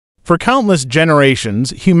For countless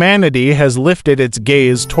generations, humanity has lifted its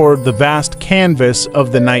gaze toward the vast canvas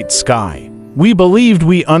of the night sky. We believed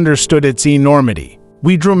we understood its enormity.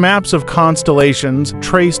 We drew maps of constellations,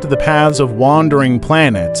 traced the paths of wandering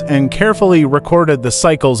planets, and carefully recorded the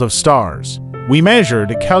cycles of stars. We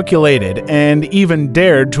measured, calculated, and even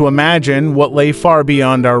dared to imagine what lay far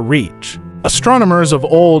beyond our reach. Astronomers of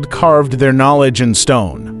old carved their knowledge in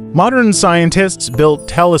stone. Modern scientists built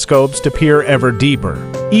telescopes to peer ever deeper.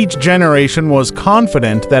 Each generation was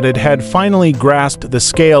confident that it had finally grasped the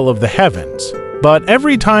scale of the heavens. But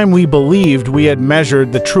every time we believed we had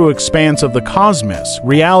measured the true expanse of the cosmos,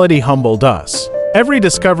 reality humbled us. Every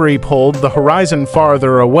discovery pulled the horizon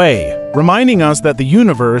farther away, reminding us that the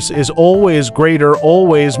universe is always greater,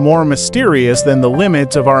 always more mysterious than the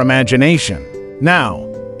limits of our imagination. Now,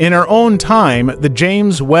 in our own time, the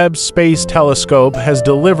James Webb Space Telescope has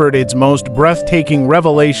delivered its most breathtaking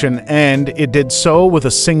revelation, and it did so with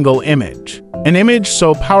a single image. An image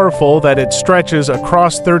so powerful that it stretches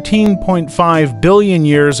across 13.5 billion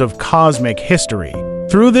years of cosmic history.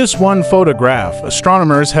 Through this one photograph,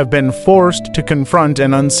 astronomers have been forced to confront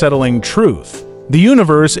an unsettling truth. The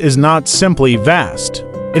universe is not simply vast.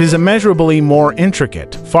 It is immeasurably more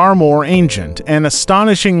intricate, far more ancient, and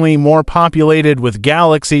astonishingly more populated with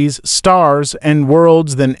galaxies, stars, and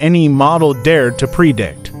worlds than any model dared to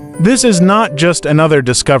predict. This is not just another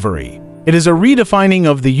discovery. It is a redefining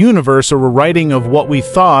of the universe, a rewriting of what we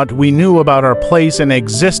thought we knew about our place in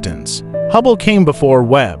existence. Hubble came before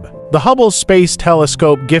Webb. The Hubble Space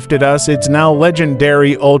Telescope gifted us its now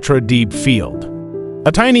legendary ultra-deep field.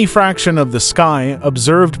 A tiny fraction of the sky,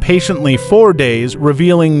 observed patiently 4 days,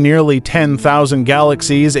 revealing nearly 10,000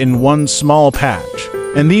 galaxies in one small patch.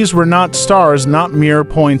 And these were not stars, not mere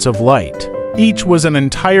points of light. Each was an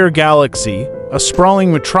entire galaxy, a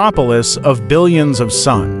sprawling metropolis of billions of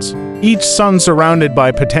suns. Each sun surrounded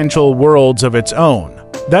by potential worlds of its own.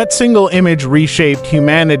 That single image reshaped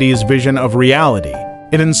humanity's vision of reality.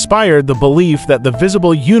 It inspired the belief that the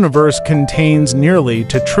visible universe contains nearly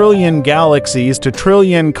 2 trillion galaxies, 2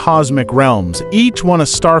 trillion cosmic realms, each one a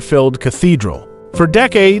star-filled cathedral. For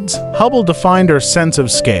decades, Hubble defined our sense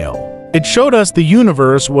of scale. It showed us the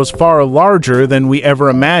universe was far larger than we ever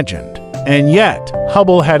imagined. And yet,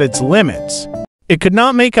 Hubble had its limits. It could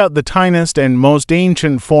not make out the tiniest and most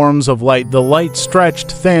ancient forms of light. The light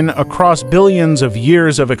stretched thin across billions of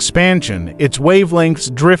years of expansion, its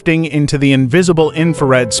wavelengths drifting into the invisible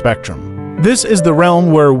infrared spectrum. This is the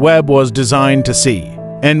realm where Webb was designed to see.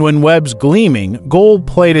 And when Webb's gleaming,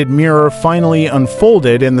 gold-plated mirror finally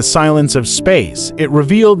unfolded in the silence of space, it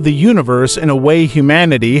revealed the universe in a way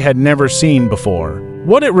humanity had never seen before.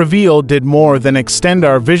 What it revealed did more than extend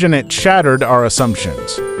our vision, it shattered our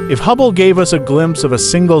assumptions. If Hubble gave us a glimpse of a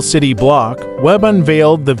single city block, Webb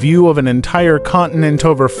unveiled the view of an entire continent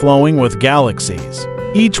overflowing with galaxies.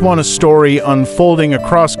 Each one a story unfolding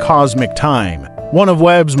across cosmic time. One of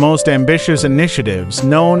Webb's most ambitious initiatives,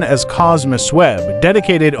 known as CosmosWeb,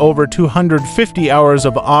 dedicated over 250 hours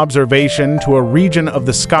of observation to a region of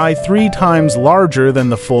the sky 3 times larger than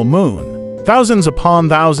the full moon. Thousands upon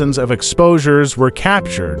thousands of exposures were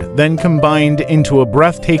captured, then combined into a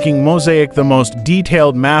breathtaking mosaic, the most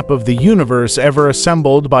detailed map of the universe ever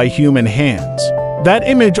assembled by human hands. That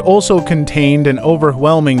image also contained an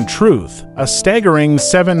overwhelming truth, a staggering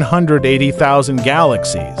 780,000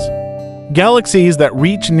 galaxies. Galaxies that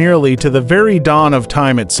reach nearly to the very dawn of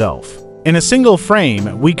time itself. In a single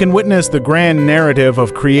frame, we can witness the grand narrative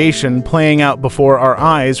of creation playing out before our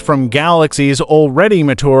eyes, from galaxies already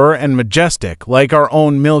mature and majestic, like our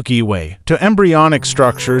own Milky Way, to embryonic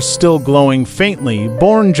structures still glowing faintly,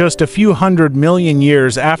 born just a few 100 million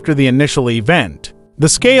years after the initial event. The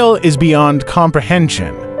scale is beyond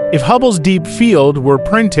comprehension. If Hubble's deep field were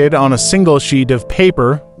printed on a single sheet of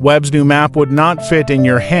paper, Webb's new map would not fit in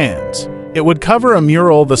your hands. It would cover a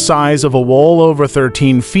mural the size of a wall over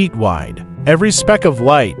 13 feet wide. Every speck of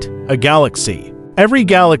light, a galaxy. Every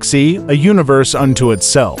galaxy, a universe unto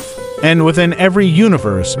itself. And within every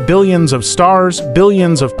universe, billions of stars,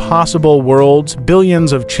 billions of possible worlds,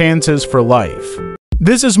 billions of chances for life.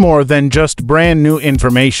 This is more than just brand new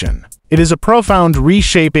information. It is a profound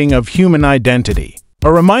reshaping of human identity.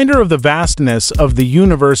 A reminder of the vastness of the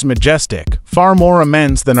universe, majestic, far more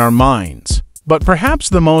immense than our minds. But perhaps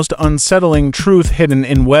the most unsettling truth hidden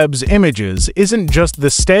in Webb's images isn't just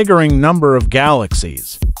the staggering number of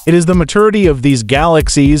galaxies. It is the maturity of these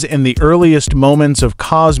galaxies in the earliest moments of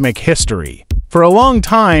cosmic history. For a long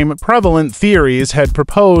time, prevalent theories had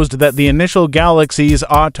proposed that the initial galaxies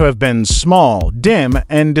ought to have been small, dim,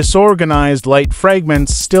 and disorganized light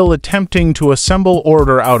fragments still attempting to assemble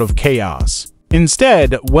order out of chaos.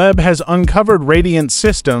 Instead, Webb has uncovered radiant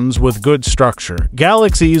systems with good structure,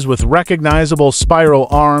 galaxies with recognizable spiral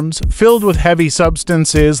arms filled with heavy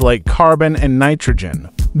substances like carbon and nitrogen.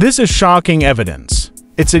 This is shocking evidence.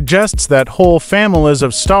 It suggests that whole families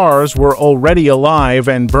of stars were already alive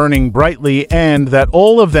and burning brightly, and that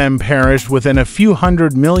all of them perished within a few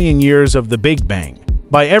 100 million years of the Big Bang.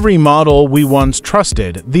 By every model we once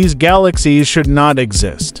trusted, these galaxies should not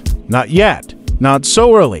exist. Not yet. Not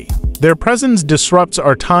so early. Their presence disrupts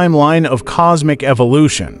our timeline of cosmic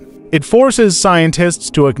evolution. It forces scientists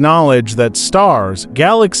to acknowledge that stars,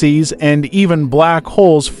 galaxies, and even black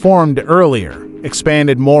holes formed earlier,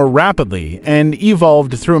 expanded more rapidly, and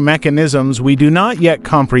evolved through mechanisms we do not yet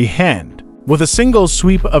comprehend. With a single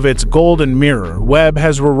sweep of its golden mirror, Webb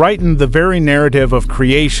has rewritten the very narrative of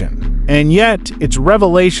creation. And yet, its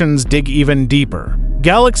revelations dig even deeper.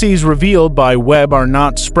 Galaxies revealed by Webb are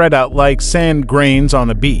not spread out like sand grains on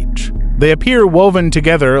a beach. They appear woven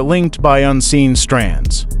together, linked by unseen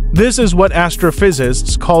strands. This is what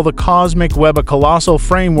astrophysicists call the cosmic web, a colossal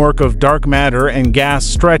framework of dark matter and gas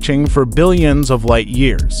stretching for billions of light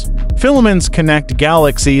years. Filaments connect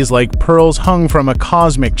galaxies like pearls hung from a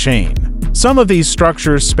cosmic chain. Some of these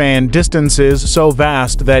structures span distances so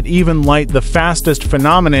vast that even light, the fastest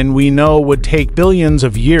phenomenon we know, would take billions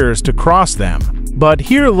of years to cross them. But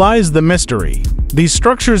here lies the mystery. These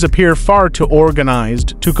structures appear far too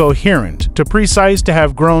organized, too coherent, too precise to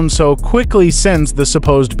have grown so quickly since the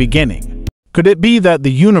supposed beginning. Could it be that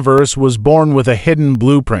the universe was born with a hidden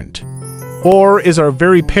blueprint? Or is our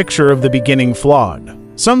very picture of the beginning flawed?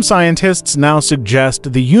 Some scientists now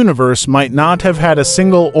suggest the universe might not have had a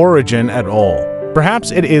single origin at all.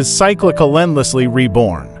 Perhaps it is cyclical, endlessly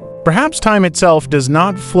reborn. Perhaps time itself does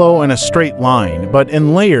not flow in a straight line, but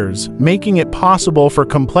in layers, making it possible for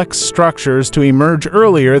complex structures to emerge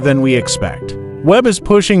earlier than we expect. Webb is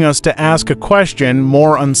pushing us to ask a question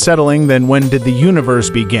more unsettling than when did the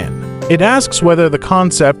universe begin. It asks whether the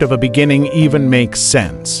concept of a beginning even makes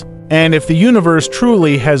sense. And if the universe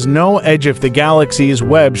truly has no edge, if the galaxies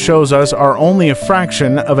Webb shows us are only a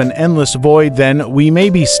fraction of an endless void, then we may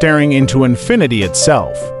be staring into infinity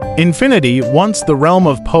itself. Infinity, once the realm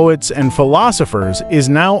of poets and philosophers, is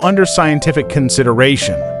now under scientific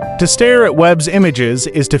consideration. To stare at Webb's images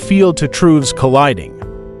is to feel two truths colliding.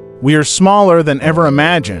 We are smaller than ever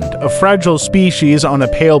imagined, a fragile species on a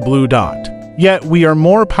pale blue dot. Yet we are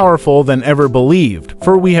more powerful than ever believed,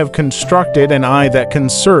 for we have constructed an eye that can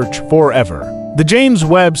search forever. The James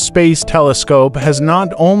Webb Space Telescope has not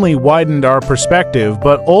only widened our perspective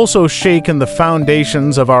but also shaken the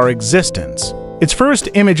foundations of our existence. Its first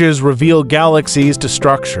images reveal galaxies too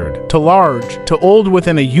structured, too large, too old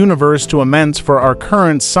within a universe too immense for our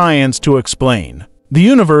current science to explain. The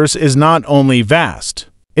universe is not only vast,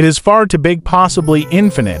 it is far too big, possibly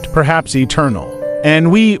infinite, perhaps eternal.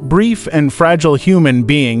 And we, brief and fragile human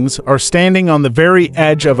beings, are standing on the very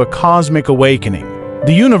edge of a cosmic awakening.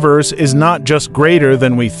 The universe is not just greater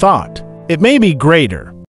than we thought. It may be greater,